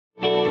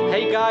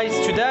Hey guys,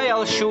 today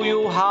I'll show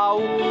you how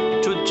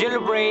to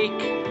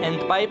jailbreak and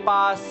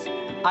bypass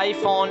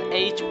iPhone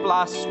 8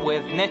 Plus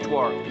with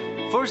network.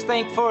 First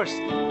thing first,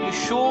 you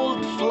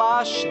should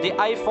flash the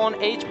iPhone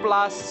 8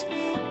 Plus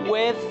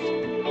with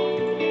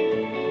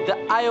the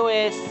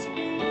iOS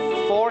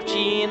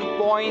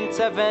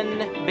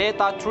 14.7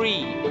 beta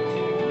 3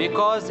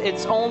 because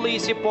it's only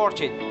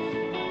supported.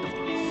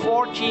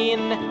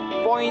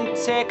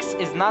 14.6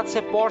 is not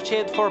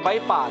supported for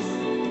bypass,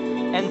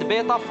 and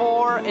beta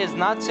 4 is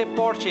not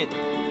supported.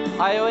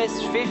 iOS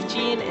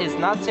 15 is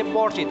not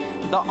supported.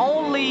 The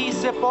only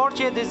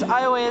supported is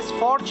iOS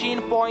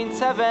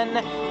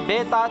 14.7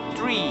 beta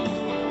 3.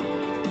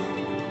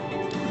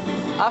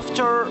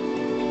 After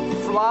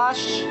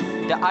flash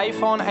the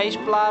iPhone 8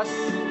 Plus,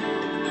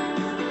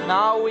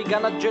 now we're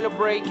gonna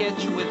jailbreak it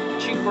with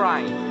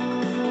JAILBREAK.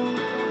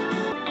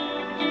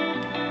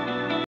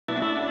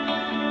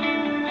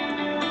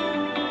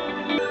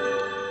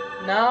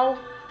 Now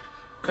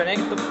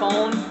connect the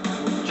phone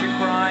with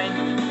JAILBREAK.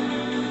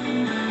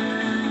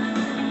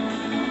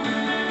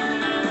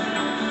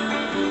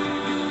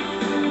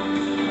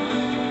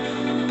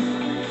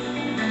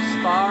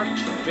 Start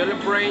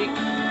jailbreak.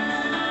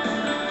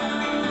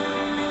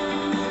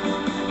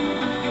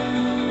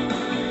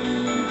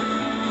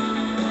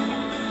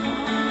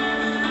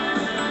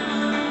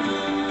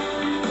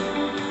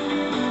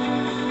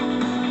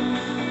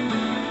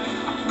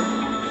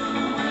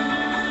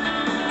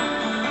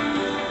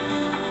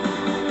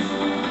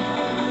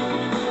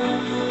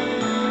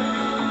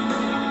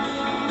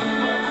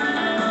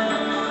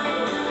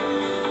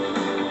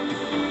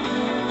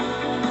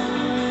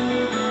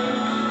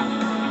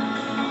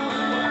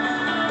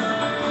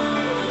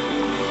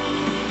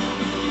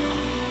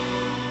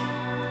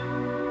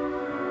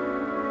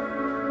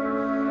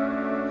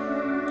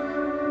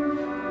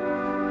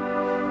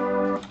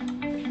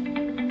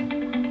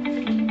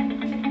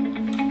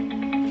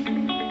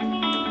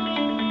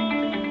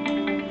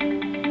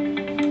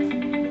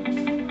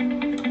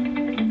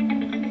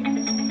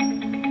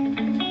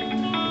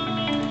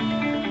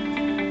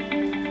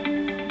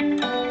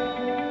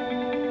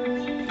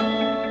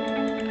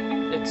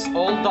 It's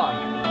all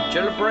done.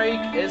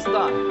 Jailbreak is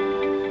done.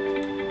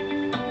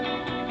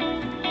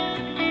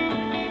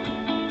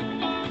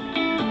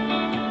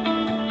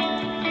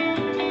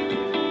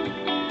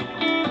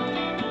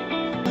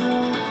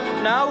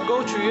 Now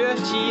go to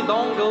UFT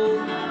dongle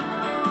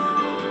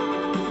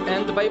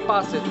and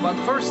bypass it. But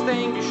first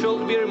thing, you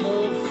should be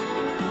remove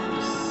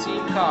the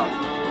SIM card.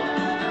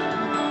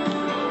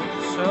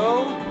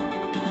 So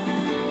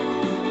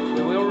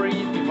we will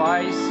read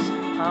device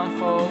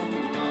info.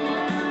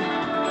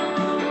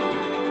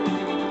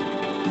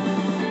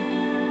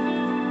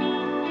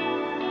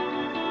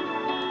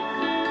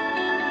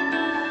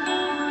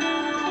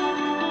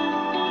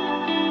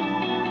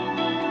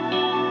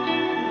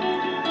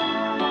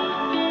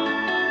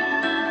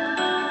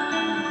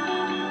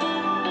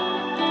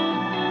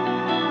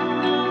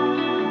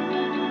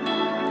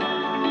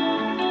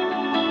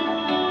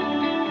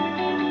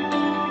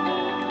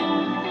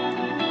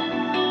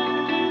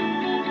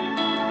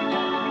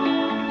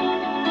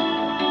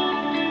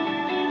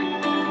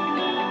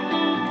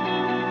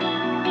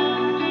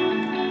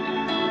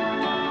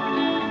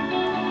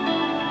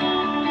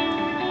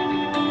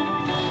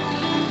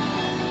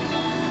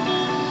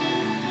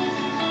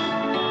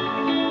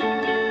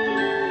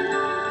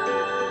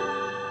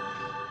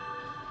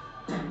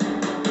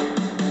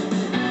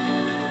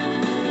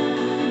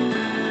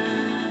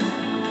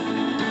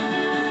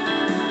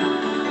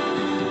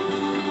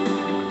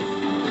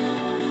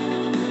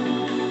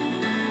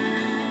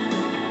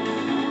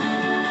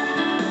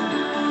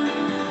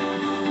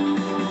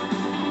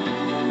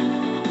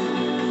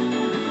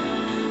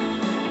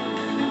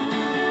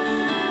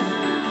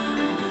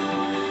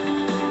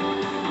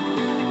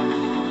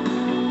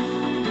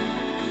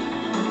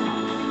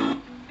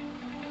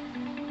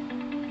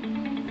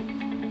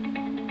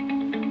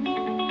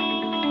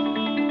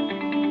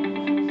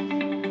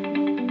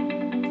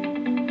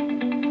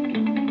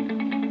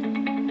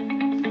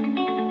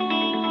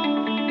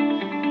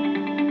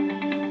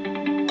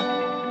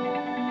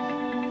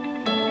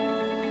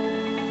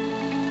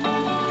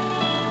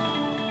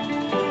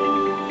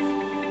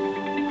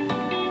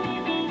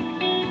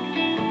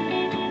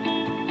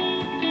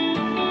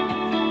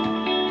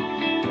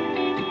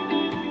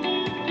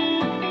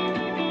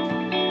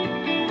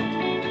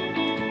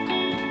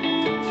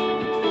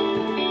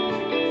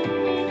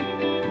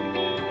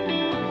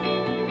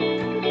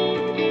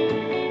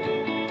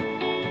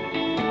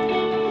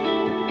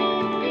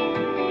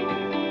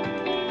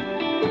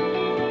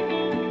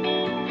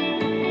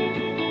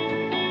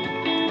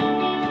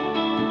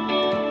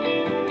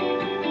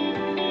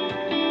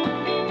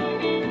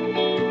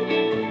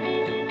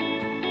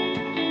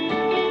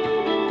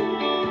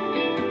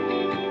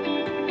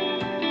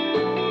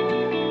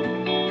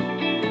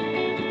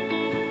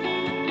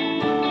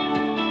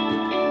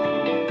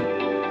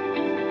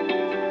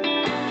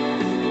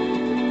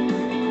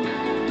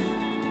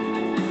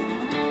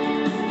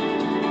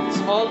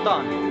 all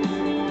done.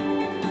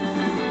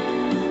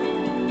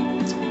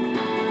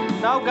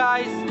 Now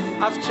guys,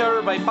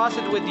 after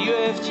bypassed with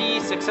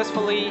UEFT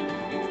successfully,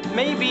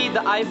 maybe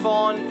the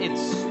iPhone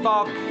it's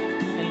stuck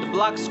in the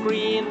black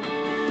screen,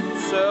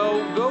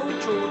 so go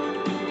to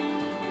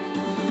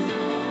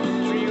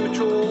Trio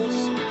Tools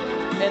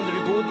and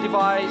Reboot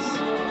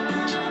Device.